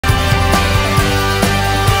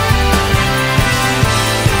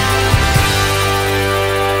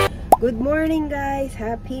Good morning, guys.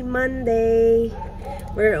 Happy Monday.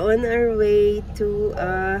 We're on our way to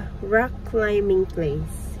a rock climbing place.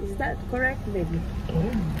 Is that correct, baby? I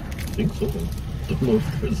think so. I don't know if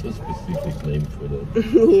there's a specific name for that.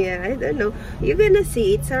 Yeah, I don't know. You're gonna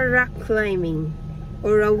see it's a rock climbing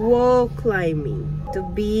or a wall climbing, to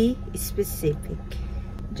be specific.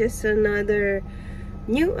 Just another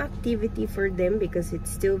new activity for them because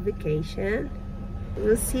it's still vacation.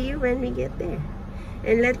 We'll see you when we get there.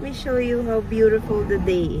 And let me show you how beautiful the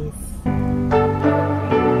day is.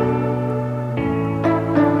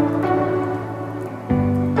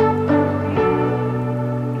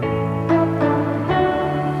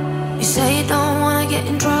 You say you don't wanna get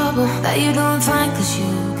in trouble, that you're doing fine cause you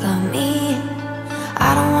got me.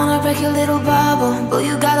 I don't wanna break your little bubble, but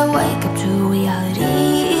you gotta wake up to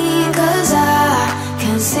reality. Cause I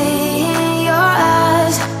can see in your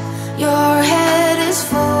eyes, your head is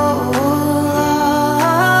full of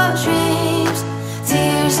dreams.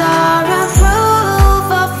 Tears aren't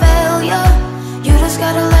proof of failure, you just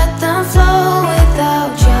gotta let them flow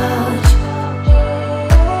without judge.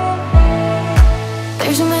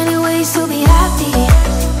 There's so many ways to be happy,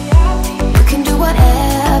 you can do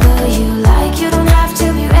whatever you like. You don't have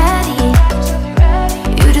to be ready,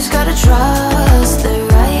 you just gotta trust the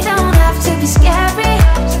right. Don't have to be scary,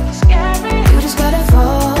 you just gotta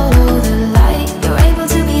follow the light. You're able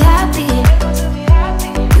to be happy,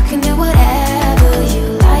 you can do whatever you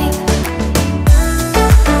like.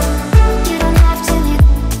 You don't have to be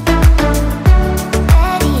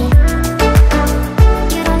ready,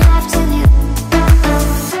 you don't have to be.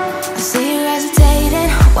 I see you hesitating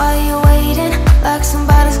while you're waiting, like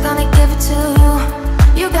somebody's gonna give it to you.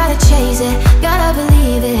 You gotta chase it, gotta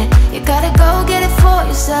believe it, you gotta go get it for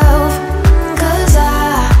yourself. Cause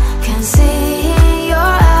I can see in your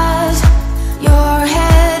eyes, your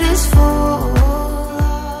head is full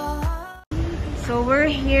of... So we're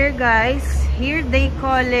here, guys. Here they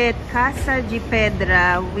call it Casa de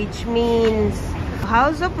Pedra, which means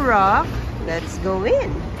house of rock. Let's go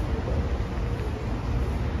in.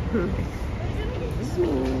 It's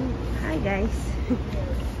me. Hi, guys.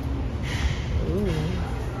 Ooh.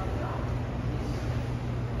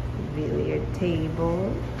 Billiard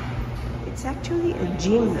table. It's actually a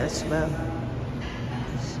gym as well.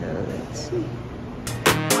 So let's see.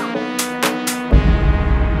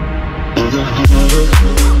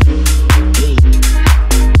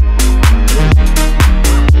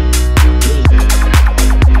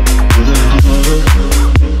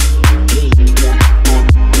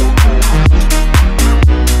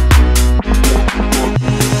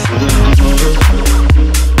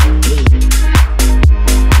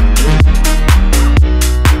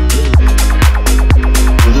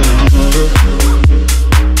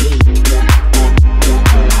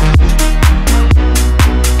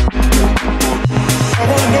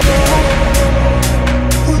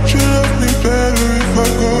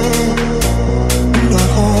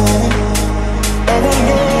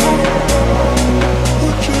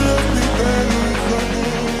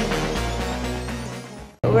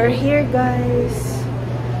 We're here, guys.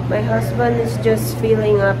 My husband is just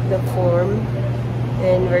filling up the form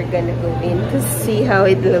and we're gonna go in to see how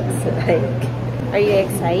it looks like. Are you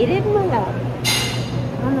excited, Mala?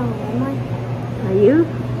 Oh no, am I? Are you?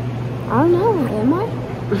 Oh no, am I?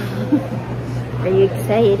 Are you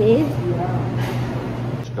excited?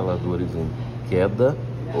 Escaladores em queda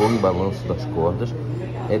ou em balanço das cordas,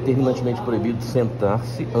 é terminantemente proibido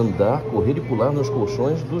sentar-se, andar, correr e pular nos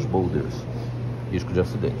colchões dos boulders. Risco de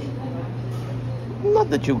acidente. Not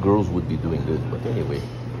that you girls would be doing this, but anyway.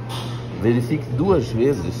 Verifique 2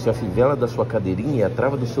 vezes se a fivela da sua cadeirinha e a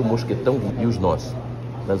trava do seu mosquetão e os nós.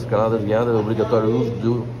 Nas escaladas guiadas é obrigatório o uso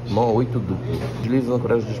do nó 8 duplo. Deslize na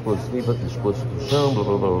coragem dispositiva, disposto do chão, blá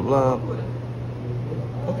blá blá blá blá.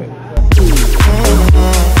 Ok.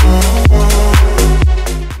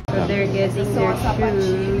 So they're getting their shoes.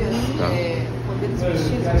 Quando eles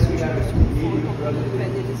vestidos, eles vestidos com fone, o pé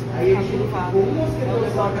deles vai ficar curvado. Eu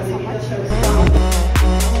levo a sapatilha.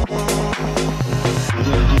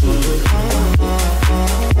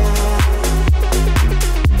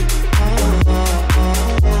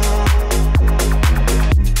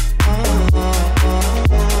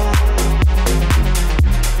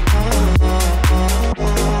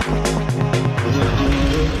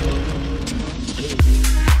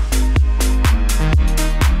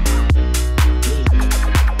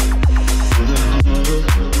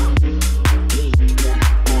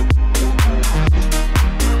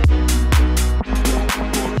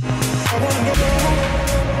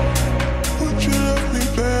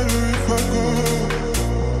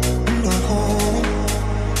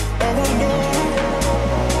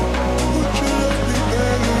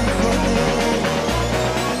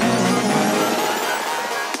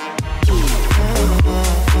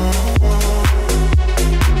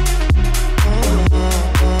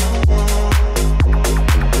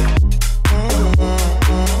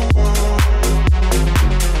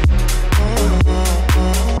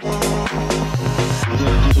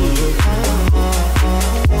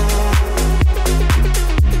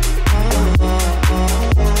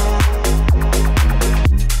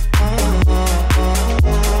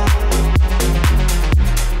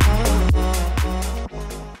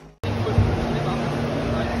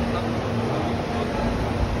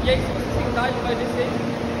 E aí, se você sentar, ele vai descer.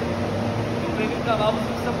 Então, pra ele travar, você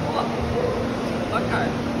precisa pular. Pular a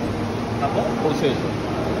carga. Tá bom? Ou seja,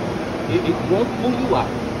 it won't pull you up.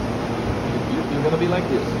 You're gonna be like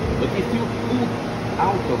this. But if you pull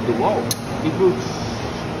out of the wall, it will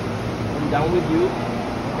come down with you.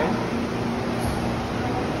 Okay?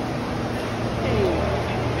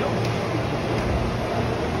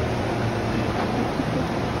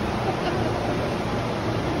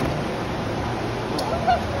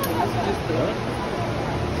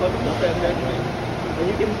 And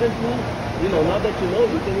you can just move, you know, now that you know,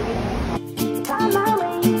 you can even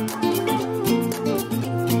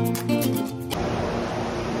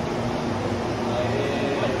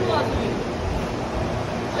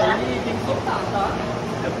aí tem que soltar, tá?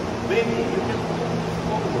 Bem, you can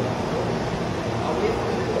forward.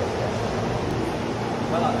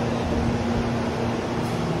 Vai lá.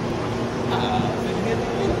 Você devia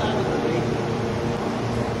ter tentado também.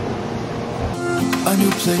 A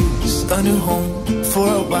new place, a new home. For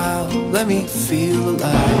a while, let me feel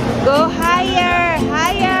alive. Go higher,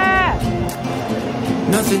 higher.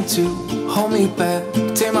 Nothing to hold me back.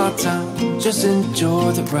 Take my time, just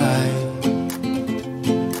enjoy the ride.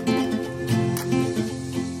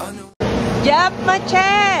 Jump,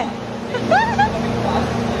 Mache.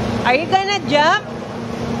 Are you gonna jump?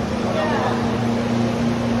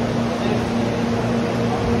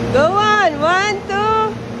 Go on, 1, 2.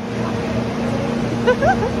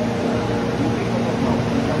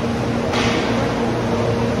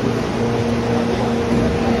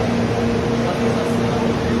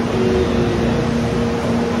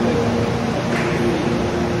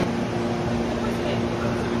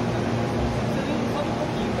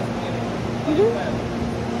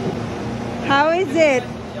 How is it?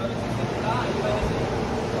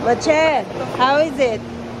 Mache, how is it?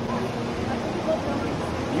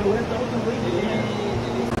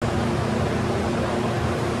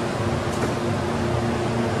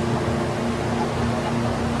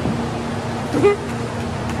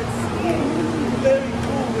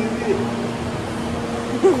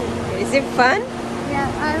 Is it fun? Yeah,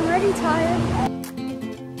 I'm already tired.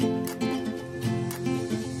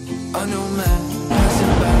 A new man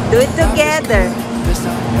passing by. Do it together. Best I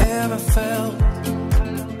ever felt.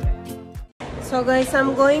 So guys,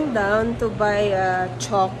 I'm going down to buy a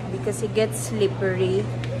chalk because it gets slippery.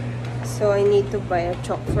 So I need to buy a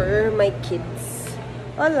chalk for my kids.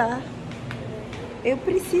 Olá! Eu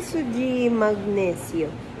preciso de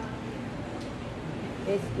magnésio.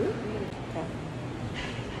 Tá.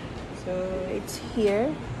 So it's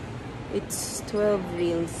here. It's 12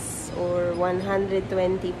 reals or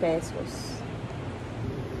 120 pesos.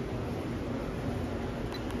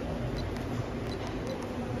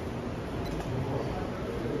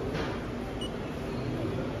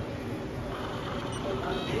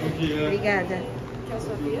 Obrigada.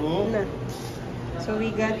 No. So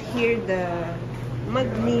we got here the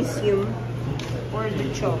magnesium or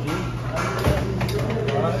the chalk.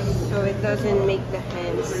 So it doesn't make the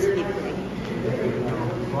hands slippery.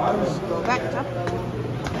 Let's go back up.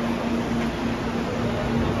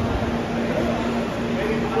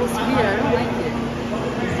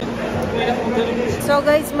 So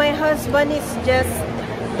guys, my husband is just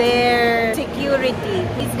their security.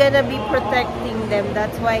 He's gonna be protecting them.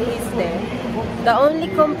 That's why he's there. The only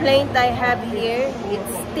complaint I have here, it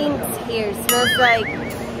stinks here. Smells like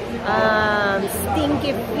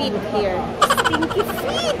stinky feet here. Stinky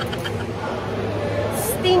feet!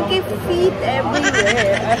 Stinky feet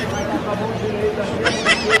everywhere.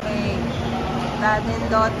 Okay. Dad and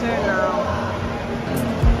daughter now.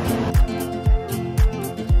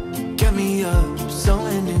 Get me up,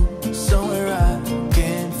 somewhere new, somewhere I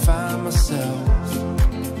can find myself.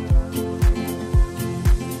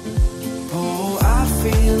 Oh, I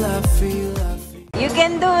feel. You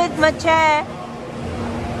can do it, Mache.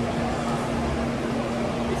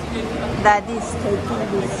 Daddy's taking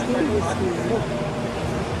this seriously. Look.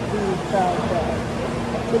 I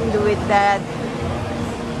can do it, Dad.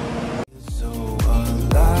 So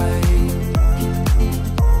alive.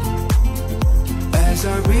 As I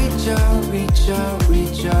reach out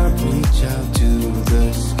to the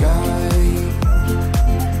sky,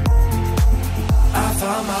 I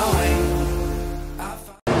found my way.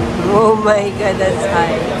 Oh my God, that's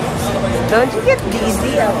high. Don't you get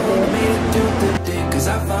dizzy out there? Made it through the day, 'cause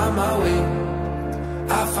I found my way.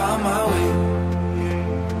 I found my way.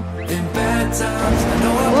 In bad times, I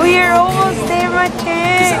know I'll be We're almost okay, there, 'cause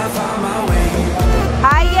I Mache. found my way.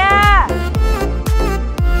 Hiya!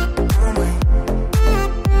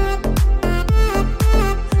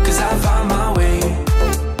 'Cause I found my way.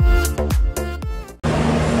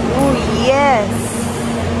 Oh yes.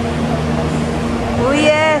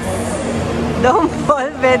 Don't fall,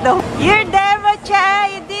 Beto. You're there, Macha.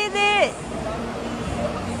 You did it.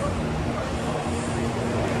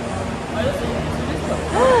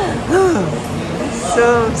 So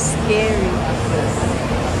scary.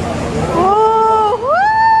 Oh, woo!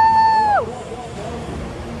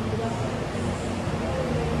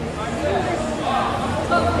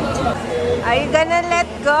 Are you gonna let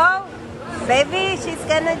go? Baby, she's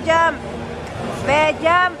gonna jump. Bear,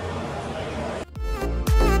 jump.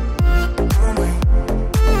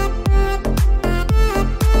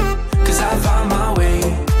 I found my way.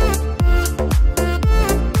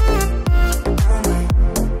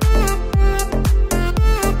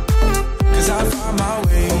 Cause I found my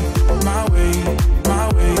way, my way, my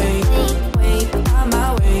way, my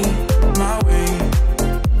way, my way.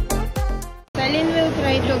 Salin will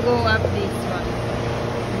try to go up this one.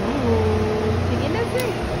 Sige na, sir.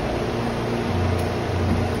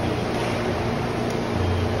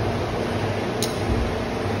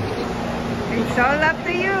 It's all up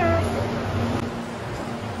to you.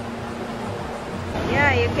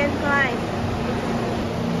 Yeah, you can climb.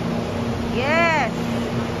 Yes.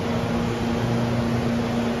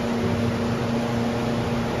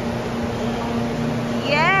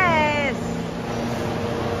 Yes.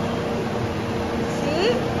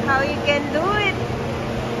 See how you can do it.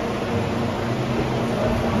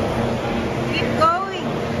 Keep going.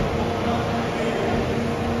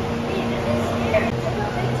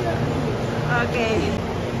 Okay.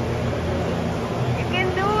 You can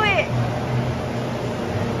do it.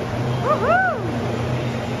 Woohoo!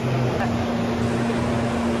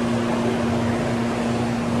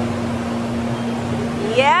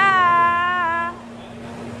 Yeah!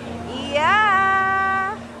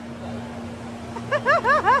 Yeah!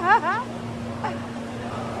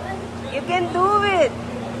 You can do it!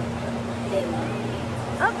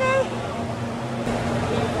 Okay.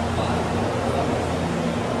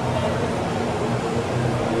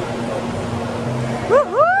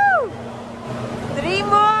 Woohoo! 3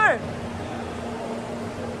 more!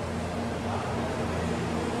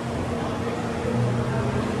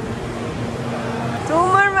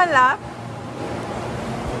 Malap.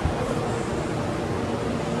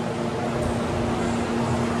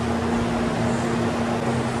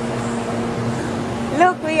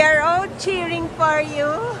 Look, we are all cheering for you.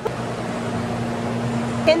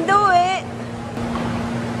 Can do it.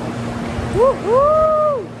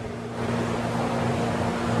 Woohoo!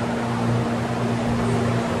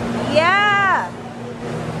 Yeah.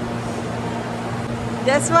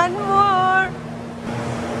 Just one more.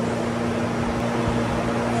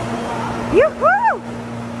 Yoo-hoo!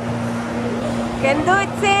 Can do it,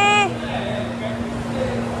 say.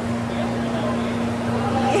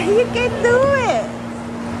 You can do it.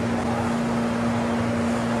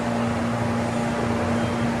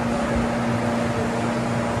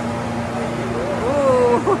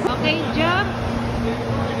 Ooh. Okay, jump.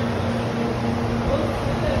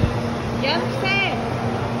 Jump, say.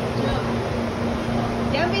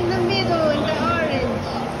 Jump in the middle, in the orange.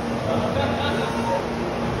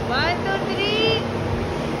 1, 2, 3.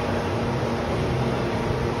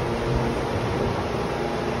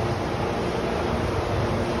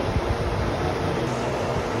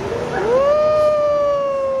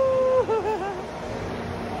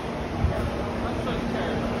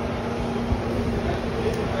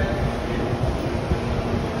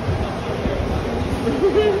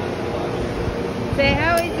 Say,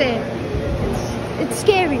 how is it? It's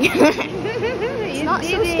scary. It's not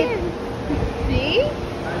so scary. See?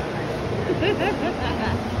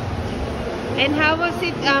 And how was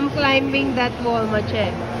it climbing that wall,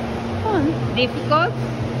 Mache? Fun. Difficult?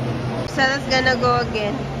 Sarah's gonna go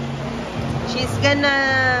again. She's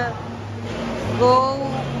gonna go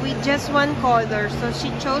with just one color. So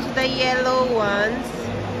she chose the yellow ones.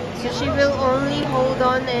 So she will only hold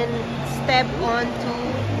on and step onto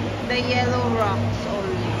the yellow rocks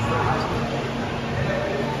only.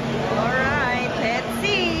 Alright, let's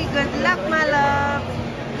see. Good luck, my love.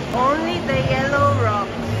 Only the yellow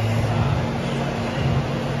rocks.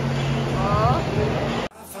 Oh.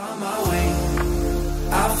 I found my way.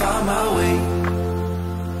 I found my way.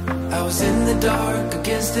 I was in the dark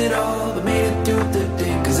against it all, but made it through the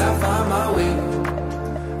day. Cause I found my way.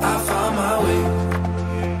 I found my way.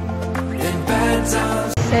 In bad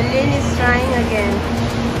times. Celine is trying again.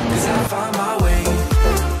 Cause I found my way.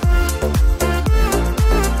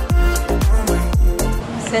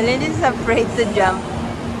 Celine is afraid to jump.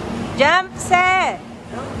 Jump, say!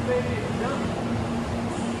 Jump, baby, jump.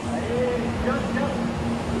 Jump, jump.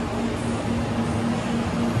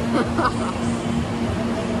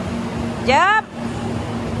 Jump!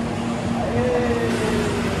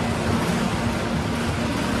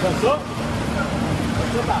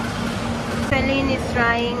 Celine is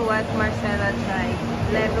trying what Marcella tried.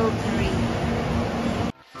 Level 3.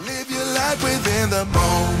 Live your life within the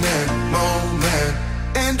moment, moment.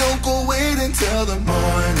 And don't go wait until the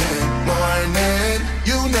morning, morning.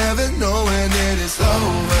 You never know when it is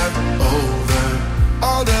over, over.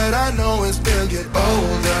 All that I know is we'll get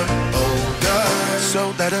older, older.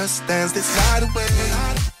 So let us dance this night away.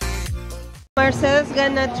 Marcella's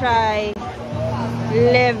gonna try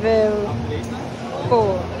level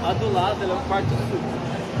 4. A do lado ela é um quarto sul.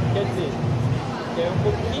 Quer dizer, é um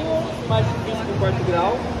pouquinho mais difícil que o quarto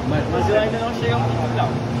grau, mas eu ainda não cheguei ao quinto grau.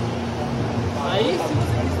 Aí, se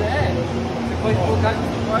você quiser, você pode colocar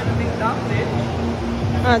no quarto e tentar ver.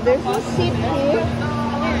 Ah, there's a seat here.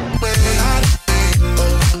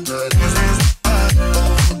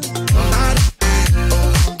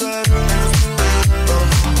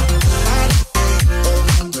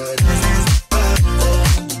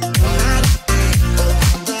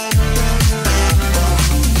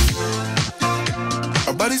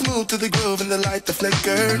 Our bodies move to the groove and the light that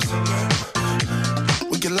flickers.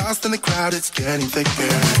 We get lost in the crowd, it's getting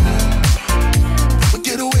thicker.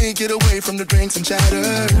 We get away from the drinks and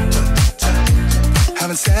chatter.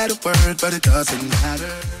 Haven't said a word, but it doesn't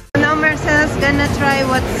matter. Now Marcella's gonna try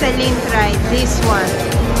what Celine tried. This one.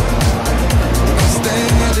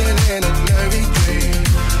 Standing in a blurry dream.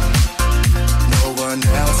 No one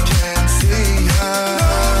else can see us.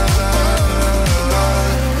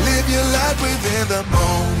 Live your life within the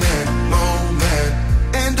moment, moment.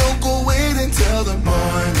 And don't go wait until the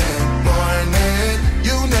morning, morning.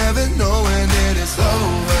 You never know when it is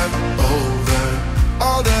over, over.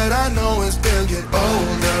 All that I know is we'll get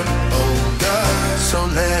older, older. So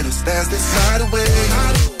let us dance this night away.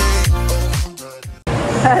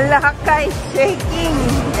 Laka is shaking.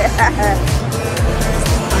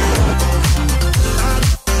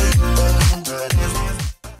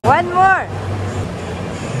 One more.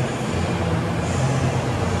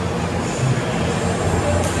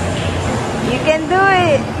 You can do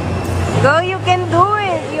it. Go, you can do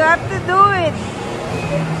it. You have to do it.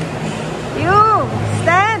 You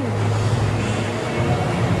stand.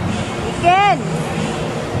 You can.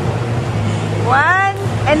 One.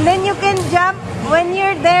 And then you can jump. When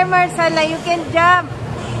you're there, Marcella, you can jump.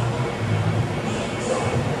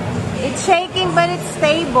 It's shaking, but it's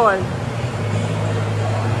stable.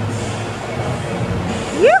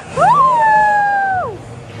 Yoo-hoo!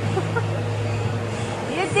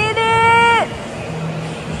 You did it!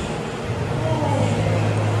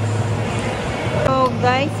 So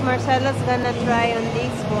guys, Marcella's gonna try on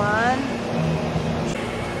this one.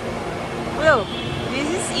 Look, this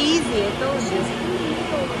is easy, I told you.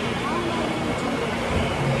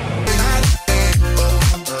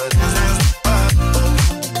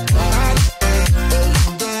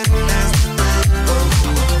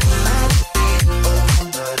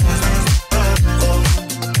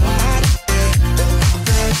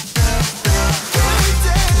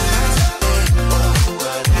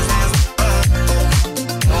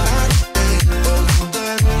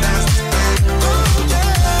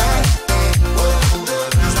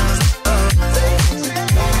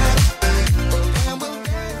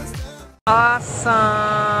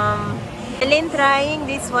 Awesome! Ellen trying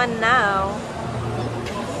this one now.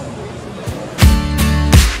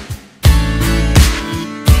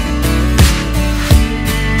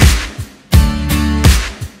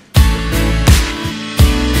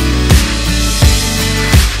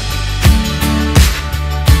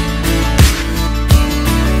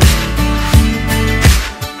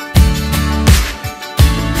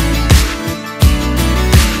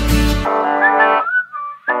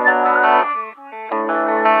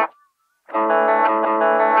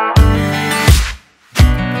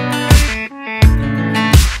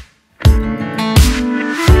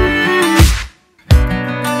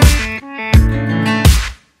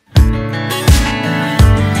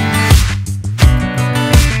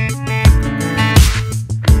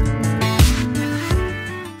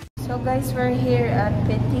 Guys, we're here at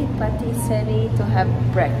Petit Patisserie to have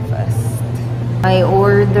breakfast. I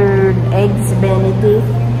ordered eggs Benedict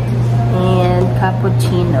and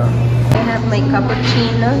cappuccino. I have my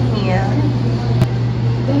cappuccino here.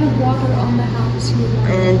 They have water on the house here.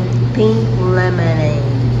 And pink lemonade.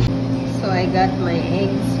 So I got my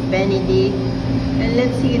eggs Benedict. And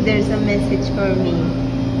let's see if there's a message for me.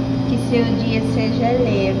 Que seu dia seja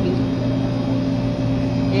leve.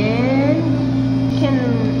 And can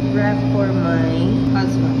wrap for my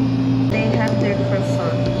husband. They have their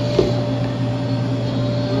croissant.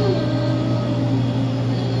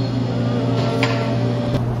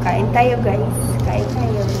 Kain tayo guys. Kain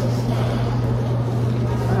tayo.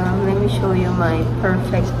 show you my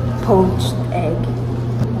perfect poached egg.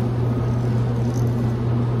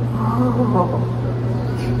 Oh,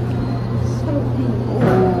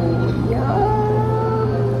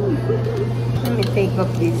 yum! Let me take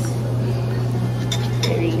up this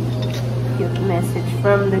very cute message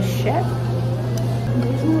from the chef.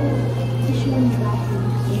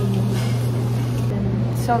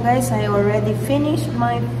 So guys, I already finished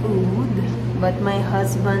my food, but my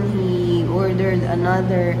husband, he ordered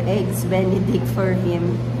another eggs Benedict for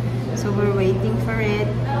him. So we're waiting for it,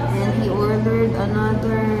 and he ordered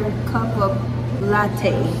another cup of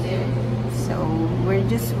latte. So we're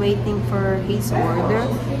just waiting for his order,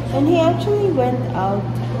 and he actually went out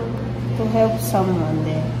to help someone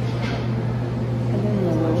there. I don't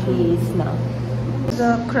know where he is now.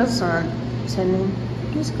 The croissant, Celine.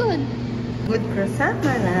 It was good. Good croissant,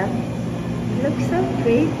 my love. Looks so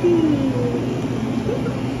pretty.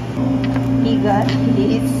 He got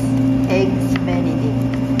his eggs Benedict.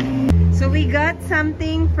 So we got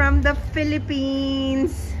something from the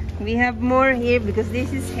Philippines. We have more here because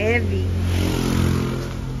this is heavy.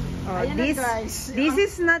 Oh, this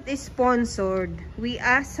is not sponsored. We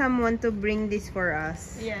asked someone to bring this for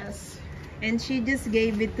us. Yes. And she just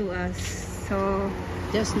gave it to us. So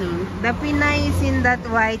Just now. the Pinay is in that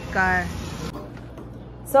white car.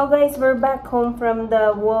 So guys, we're back home from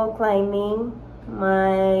the wall climbing.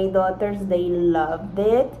 My daughters, they loved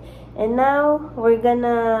it. And now we're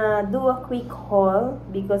gonna do a quick haul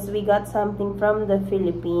because we got something from the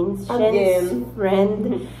Philippines. Shen's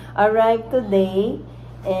friend arrived today,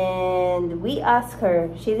 and we asked her.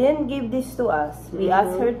 She didn't give this to us. We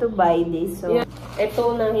asked her to buy this. So yeah.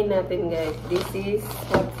 Ito unahin natin, guys. This is,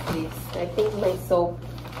 what's this? I think my soap.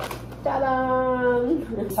 Ta-da!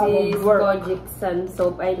 This is Kojic Sun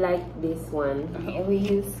soap. I like this one. we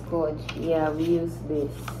use Scotch. Yeah, we use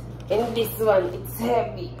this. And this one, it's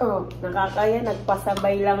heavy. Oh, nakakaya.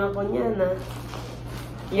 Nagpasabay lang ako niyan, ha.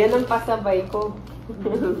 Yan ang pasabay ko.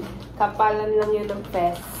 Kapalan lang yun ng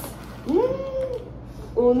pes.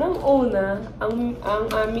 Unang-una, ang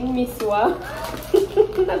aming miswa.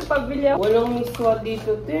 Nagpabili ako. Walang miswa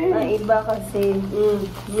dito, te. Ah, iba kasi.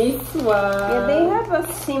 Miswa. Yeah, they have a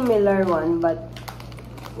similar one, but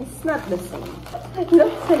it's not the same.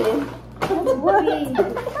 Look, Celine. What?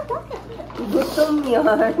 Gutom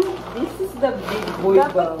yan. This is the big boy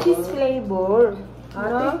Dapat cheese flavor.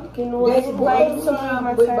 Ate, kinuha Guys, ko buhay sa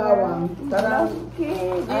mga boy bawang. Tara.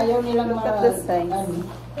 Okay. Ayaw nilang Look at the size.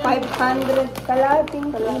 500 kalating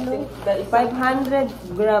kilo. 500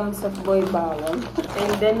 grams of boy bawang.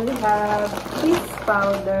 And then we have cheese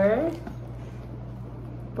powder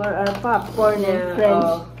for our popcorn and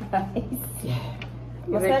french fries.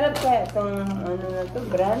 Masarap kaya itong ano na to,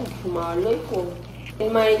 brand. Malay ko. Si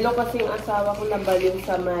Milo kasi yung asawa ko nabaliw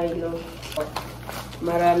sa Milo.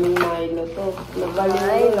 Maraming Milo to. Nabaliw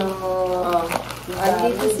Milo.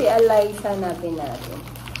 Andito si Eliza natin.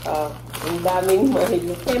 Ang daming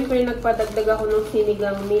Milo. Siyempre, nagpadagdag ako ng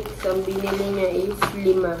sinigang mix. Ang binili niya is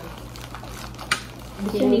 5.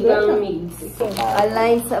 Sinigang mix.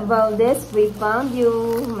 Eliza Valdez, we found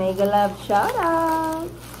you. Mega love shout out.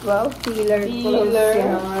 Wow, peeler.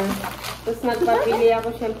 Tapos nagpapili ako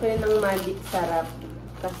siyempre ng Magic Sarap.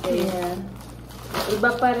 Kasi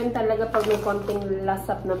iba pa rin talaga pag may konting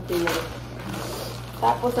lasap ng Pinoy.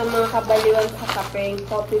 Tapos ang mga kabaliwan sa kape,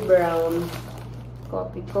 coffee brown.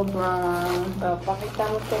 Coffee ko brown. Pakita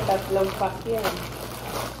mo sa 3 pack yan.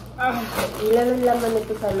 Ilan ang laman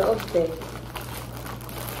nito sa loob, te?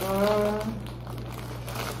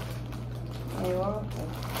 Ayun.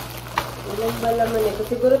 Ilan ba laman nito?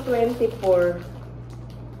 Siguro 24.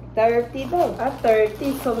 30 daw.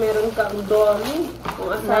 30. So, meron kang dami.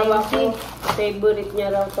 Kung asawa ko, favorite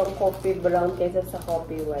niya raw tong coffee brown kaysa sa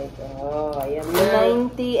coffee white. Oh, ayan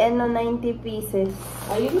na. 90 pieces.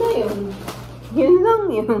 Ayun na yun. Yun lang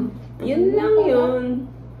yun. Yun lang yun.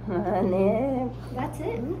 Hanep. That's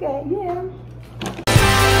it. Okay, yeah.